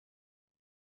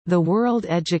The World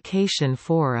Education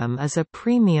Forum is a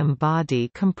premium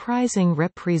body comprising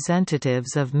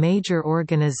representatives of major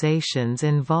organizations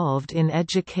involved in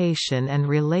education and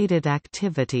related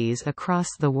activities across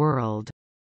the world.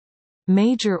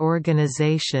 Major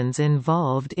organizations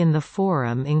involved in the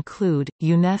forum include,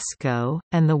 UNESCO,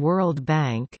 and the World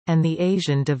Bank, and the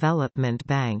Asian Development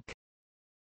Bank.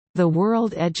 The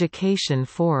World Education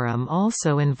Forum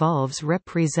also involves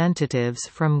representatives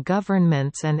from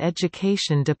governments and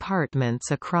education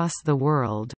departments across the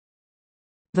world.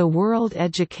 The World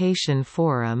Education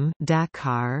Forum,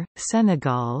 Dakar,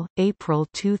 Senegal, April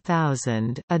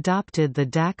 2000, adopted the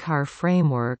Dakar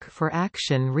Framework for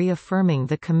Action, reaffirming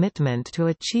the commitment to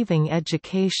achieving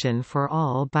education for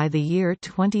all by the year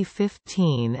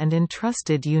 2015 and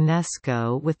entrusted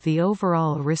UNESCO with the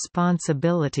overall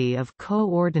responsibility of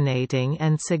coordinating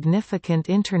and significant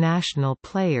international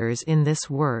players in this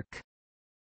work.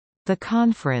 The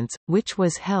conference, which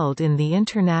was held in the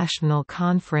International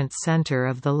Conference Center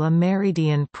of the Le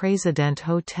Méridien Président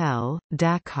Hotel,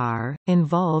 Dakar,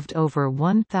 involved over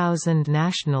 1,000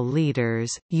 national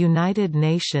leaders, United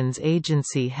Nations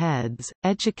agency heads,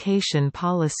 education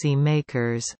policy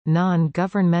makers,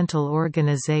 non-governmental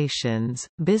organizations,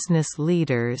 business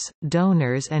leaders,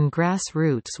 donors and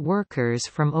grassroots workers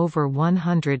from over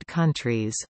 100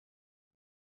 countries.